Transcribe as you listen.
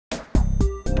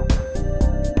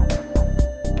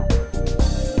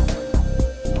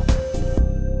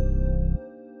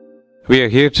We are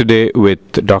here today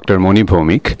with Dr.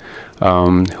 Bhaumik,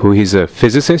 who is a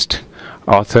physicist,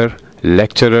 author,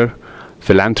 lecturer,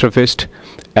 philanthropist,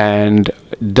 and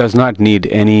does not need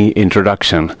any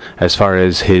introduction as far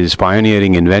as his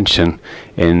pioneering invention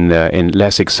in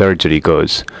LASIK surgery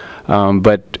goes.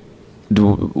 But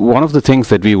one of the things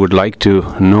that we would like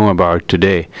to know about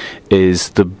today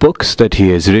is the books that he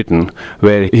has written,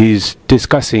 where he's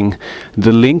discussing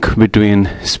the link between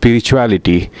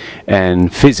spirituality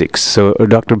and physics. So,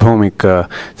 Dr. Bhaumik,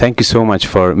 thank you so much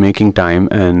for making time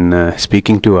and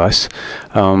speaking to us.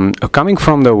 Coming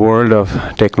from the world of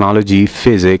technology,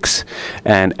 physics,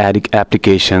 and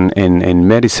application in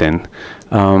medicine,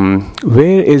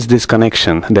 where is this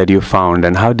connection that you found,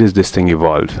 and how does this thing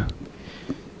evolve?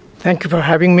 Thank you for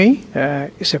having me.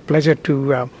 It's a pleasure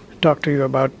to talk to you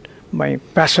about my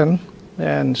passion,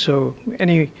 and so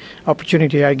any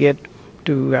opportunity I get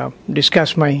to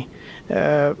discuss my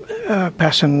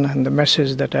passion and the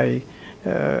message that I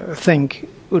think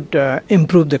would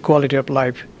improve the quality of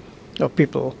life of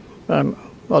people, I'm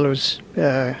always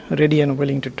ready and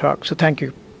willing to talk. So thank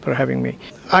you for having me.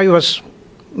 I was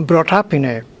brought up in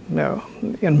a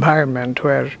environment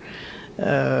where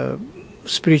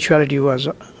spirituality was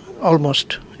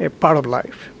almost a part of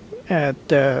life.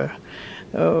 Whether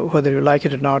you like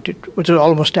it or not, it was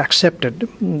almost accepted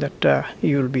that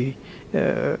you will be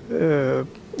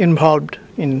involved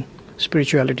in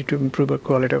spirituality to improve the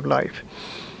quality of life.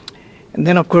 And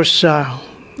then, of course, I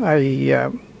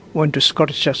went to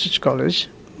Scottish Justice College,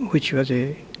 which was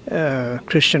a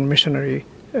Christian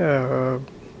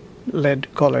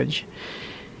missionary-led college.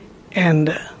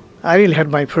 And I really had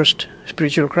my first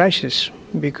spiritual crisis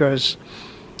because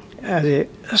as a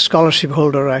scholarship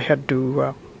holder, I had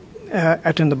to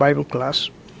attend the Bible class,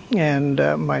 and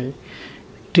my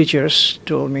teachers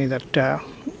told me that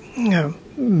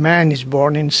man is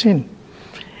born in sin.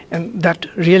 And that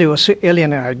really was an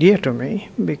alien idea to me,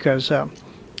 because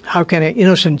how can an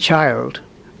innocent child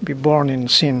be born in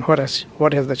sin? What has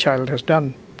the child has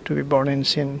done to be born in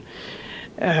sin?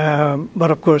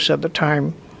 But of course, at the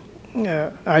time,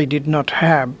 I did not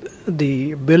have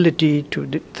the ability to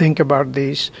think about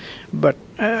this, but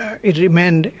it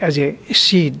remained as a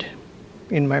seed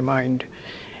in my mind.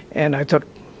 And I thought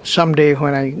someday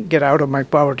when I get out of my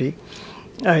poverty,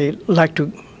 I like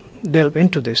to delve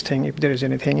into this thing if there is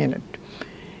anything in it.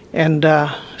 And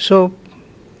so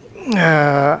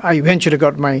I eventually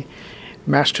got my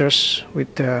master's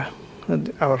with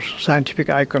our scientific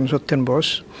icon, Satyan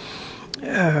Bose.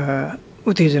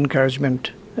 With his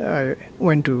encouragement, I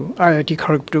went to IIT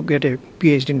Kharagpur to get a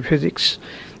PhD in physics,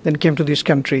 then came to this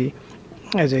country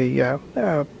as a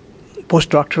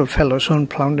postdoctoral fellow, Sloan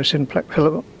Foundation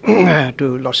fellow,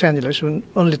 to Los Angeles with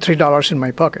only $3 in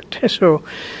my pocket. So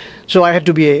I had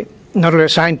to be not only a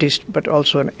scientist but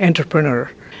also an entrepreneur.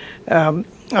 I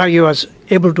was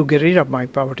able to get rid of my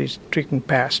poverty-stricken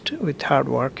past with hard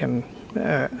work and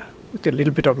with a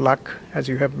little bit of luck, as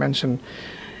you have mentioned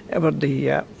about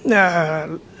the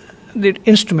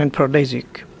instrument for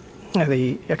LASIK,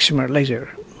 the excimer laser,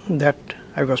 that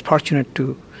I was fortunate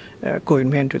to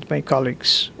co-invent with my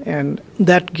colleagues, and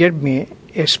that gave me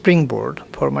a springboard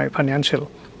for my financial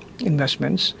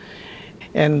investments.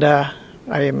 And I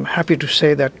am happy to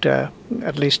say that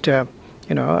at least I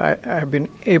have been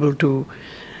able to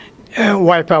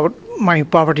wipe out my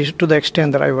poverty to the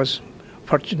extent that I was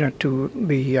fortunate to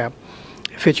be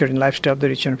featured in Lifestyle of the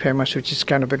Rich and Famous, which is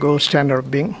kind of a gold standard of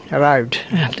being arrived.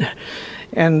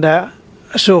 And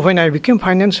so when I became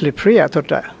financially free, I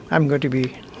thought I'm going to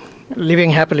be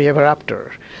living happily ever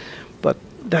after. But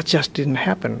that just didn't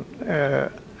happen. I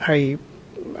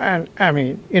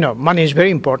mean, money is very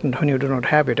important when you do not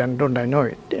have it, and don't I know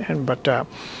it. But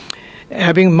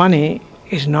having money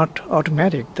is not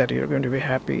automatic that you're going to be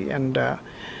happy. And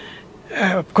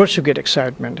of course you get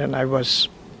excitement, and I was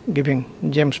giving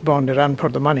James Bond a run for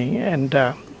the money, and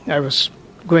I was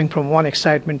going from one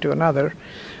excitement to another.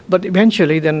 But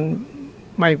eventually then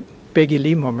my Peggy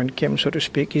Lee moment came, so to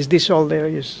speak. Is this all there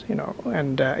is,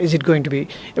 and is it going to be,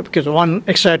 because one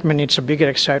excitement needs a bigger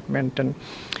excitement, and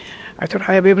I thought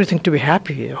I have everything to be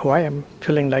happy. Why I'm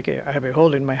feeling like I have a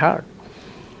hole in my heart.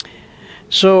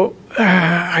 So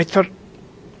I thought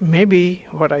maybe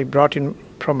what I brought in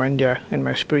from India in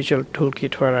my spiritual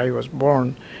toolkit where I was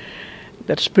born,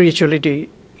 that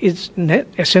spirituality is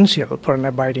essential for an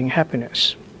abiding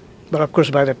happiness. But of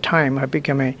course, by that time, I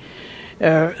became a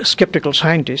skeptical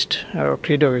scientist. Our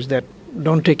credo is that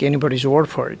don't take anybody's word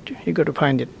for it. You got to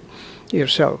find it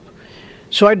yourself.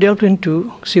 So I delved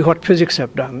into see what physics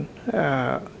have done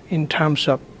in terms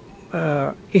of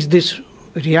is this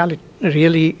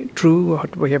really true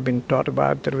what we have been taught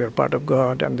about, that we are part of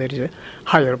God and there is a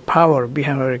higher power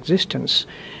behind our existence.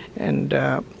 And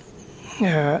I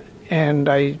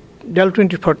delved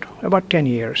into it for about 10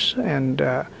 years. And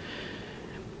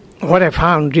what I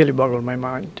found really boggled my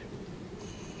mind.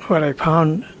 What I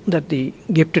found that the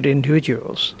gifted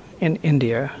individuals in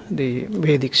India, the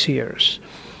Vedic seers,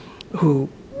 who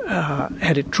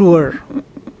had a truer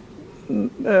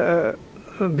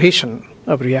vision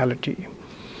of reality,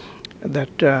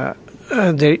 that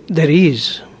there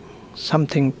is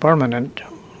something permanent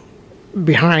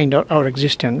behind our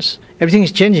existence. Everything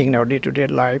is changing in our day-to-day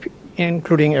life,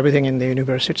 including everything in the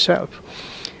universe itself.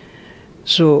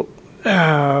 So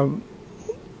how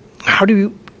do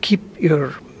you keep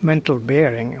your mental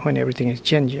bearing when everything is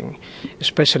changing,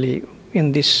 especially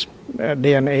in this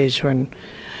day and age when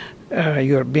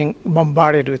you are being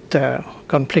bombarded with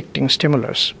conflicting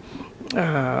stimulus?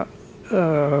 How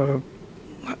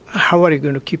are you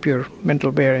going to keep your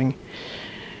mental bearing?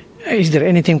 Is there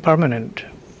anything permanent?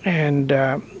 And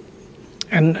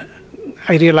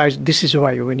I realized this is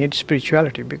why we need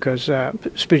spirituality, because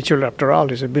spiritual, after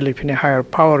all, is a belief in a higher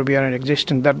power beyond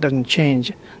existence that doesn't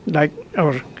change, like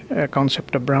our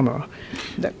concept of Brahma.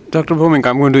 Dr. Bhaumik,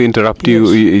 I'm going to interrupt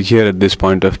you here at this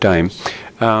point of time.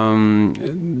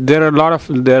 There are a lot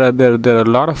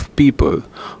of people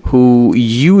who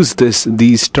use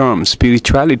these terms,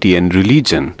 spirituality and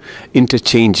religion,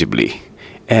 interchangeably,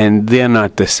 and they are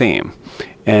not the same.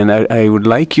 And I would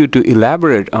like you to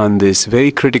elaborate on this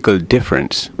very critical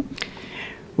difference.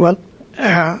 Well,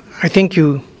 I think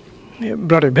you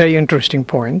brought a very interesting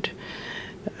point.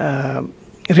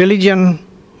 Religion,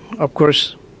 of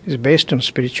course, is based on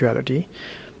spirituality,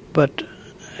 but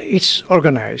it's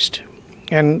organized.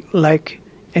 And like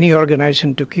any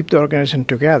organization, to keep the organization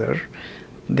together,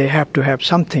 they have to have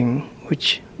something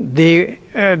which they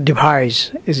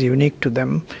devise is unique to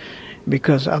them,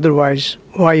 because otherwise,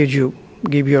 why would you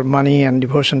give your money and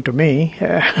devotion to me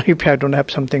if I don't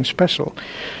have something special?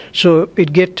 So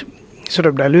it gets sort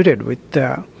of diluted with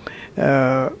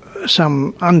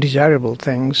some undesirable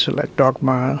things like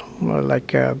dogma,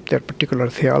 like their particular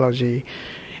theology,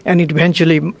 and it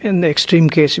eventually, in the extreme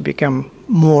case, it become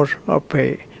more of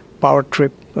a power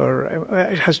trip, or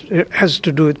it has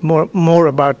to do with more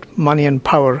about money and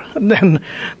power than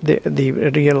the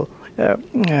real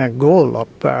goal of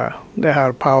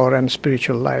our power and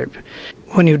spiritual life.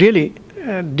 When you really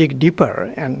dig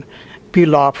deeper and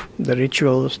peel off the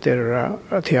rituals, their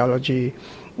theology,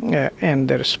 and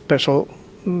their special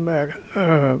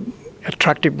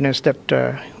attractiveness that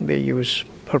they use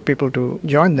for people to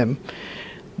join them,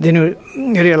 then you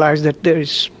realize that there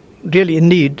is really,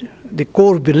 indeed, the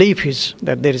core belief is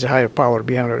that there is a higher power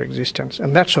beyond our existence,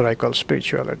 and that's what I call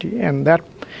spirituality. And that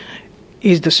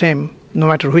is the same no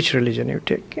matter which religion you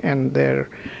take, and the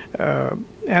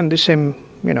same,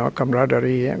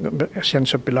 camaraderie and a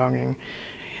sense of belonging.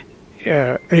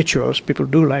 Rituals, people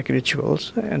do like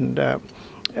rituals, and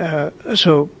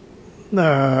so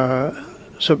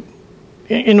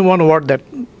in one word, that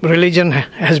religion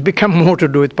has become more to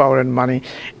do with power and money,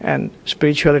 and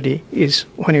spirituality is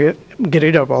when you get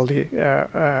rid of all the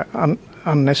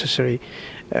unnecessary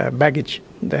baggage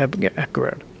they have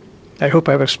acquired. I hope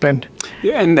I've explained.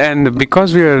 Yeah, and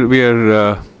because we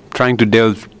are trying to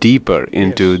delve deeper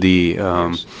into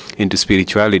into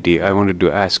spirituality, I wanted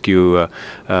to ask you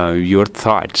your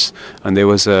thoughts. And there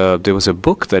was a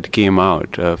book that came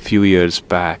out a few years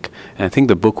back, and I think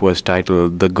the book was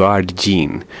titled "The God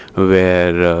Gene,"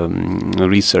 where a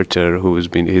researcher who's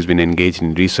been engaged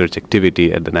in research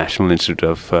activity at the National Institute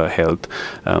of Health,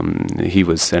 he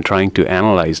was trying to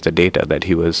analyze the data that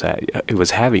he was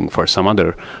having for some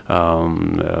other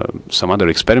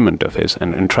experiment of his,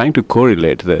 and trying to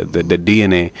correlate the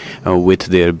DNA with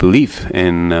their belief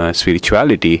in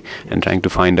spirituality, and trying to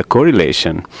find a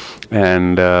correlation.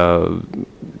 And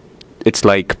it's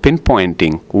like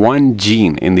pinpointing one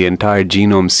gene in the entire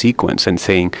genome sequence and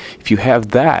saying, if you have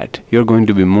that, you're going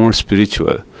to be more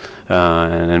spiritual,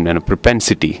 and a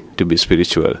propensity to be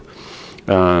spiritual.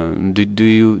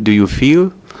 Do you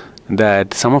feel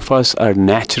that some of us are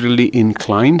naturally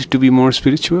inclined to be more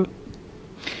spiritual?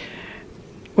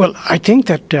 Well, I think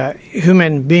that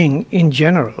human being in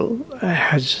general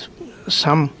has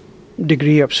some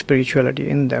degree of spirituality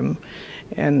in them,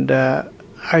 and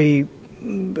I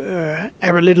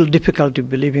have a little difficulty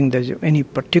believing there's any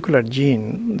particular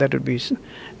gene that would be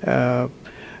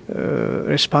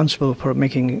responsible for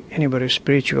making anybody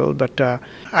spiritual. But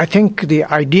I think the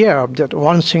idea of that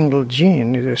one single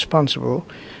gene is responsible,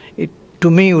 it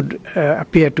to me would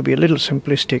appear to be a little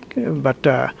simplistic,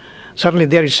 but certainly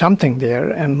there is something there,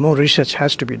 and more research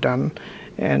has to be done.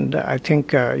 And I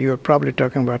think you're probably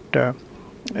talking about the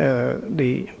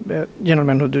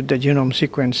gentleman who did the genome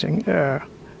sequencing.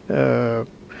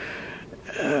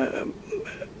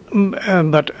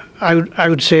 But I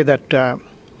would say that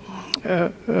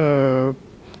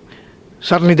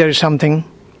certainly there is something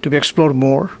to be explored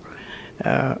more,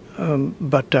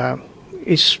 but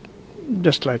it's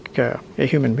just like a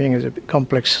human being is a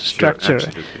complex structure,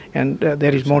 Sure, and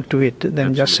there is more to it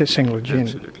than just a single gene.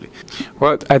 Absolutely.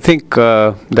 Well, I think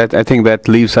that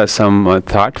leaves us some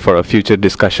thought for a future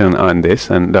discussion on this.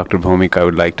 And Dr. Bhaumik, I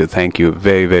would like to thank you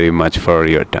very, very much for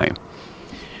your time.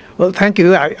 Well, thank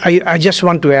you. I just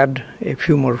want to add a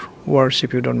few more words,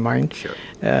 if you don't mind, Sure.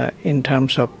 in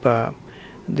terms of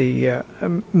the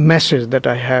message that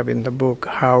I have in the book,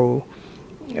 how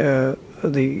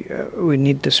we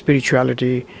need the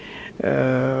spirituality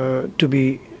to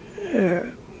be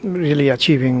really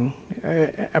achieving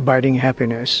abiding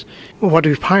happiness. What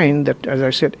we find that, as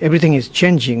I said, everything is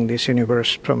changing this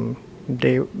universe from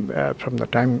the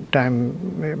time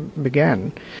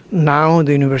began. Now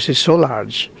the universe is so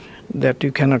large that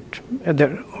you cannot,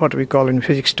 what we call in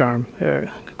physics term,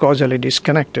 causally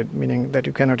disconnected, meaning that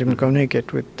you cannot even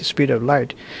communicate with the speed of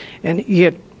light. And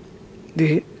yet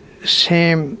the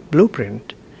same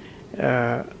blueprint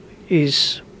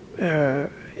is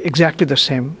exactly the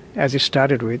same as it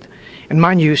started with. And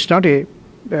mind you, it's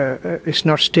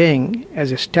not staying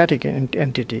as a static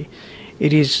entity.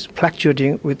 It is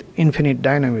fluctuating with infinite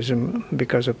dynamism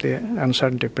because of the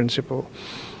uncertainty principle.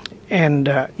 And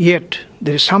yet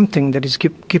there is something that is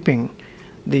keeping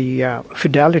the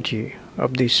fidelity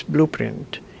of this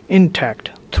blueprint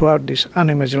intact throughout this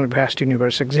unimaginable vast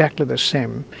universe, exactly the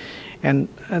same. And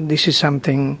this is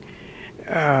something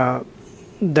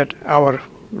that our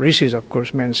rishis, of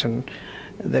course, mention,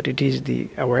 that it is the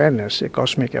awareness, a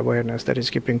cosmic awareness, that is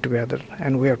keeping together,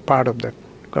 and we are part of that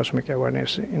cosmic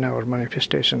awareness in our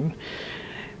manifestation.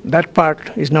 That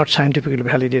part is not scientifically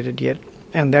validated yet,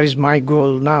 and that is my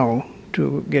goal now,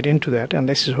 to get into that. And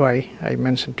this is why I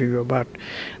mentioned to you about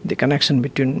the connection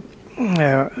between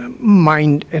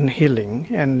mind and healing.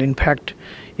 And in fact,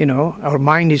 our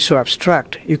mind is so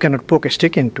abstract, you cannot poke a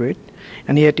stick into it,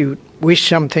 and yet you wish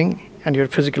something and your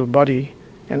physical body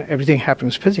and everything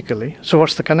happens physically. So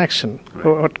what's the connection?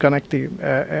 Right. What connects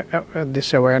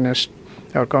this awareness,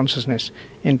 our consciousness,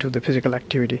 into the physical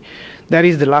activity? That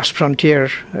is the last frontier,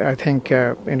 I think,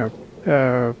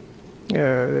 sort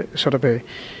of a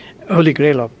holy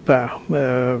grail of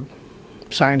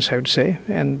science, I would say.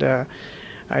 And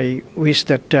I wish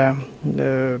that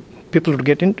people would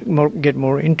get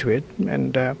more into it,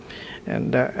 and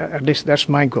at least that's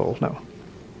my goal now.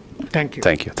 Thank you.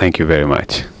 Thank you. Thank you very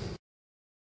much.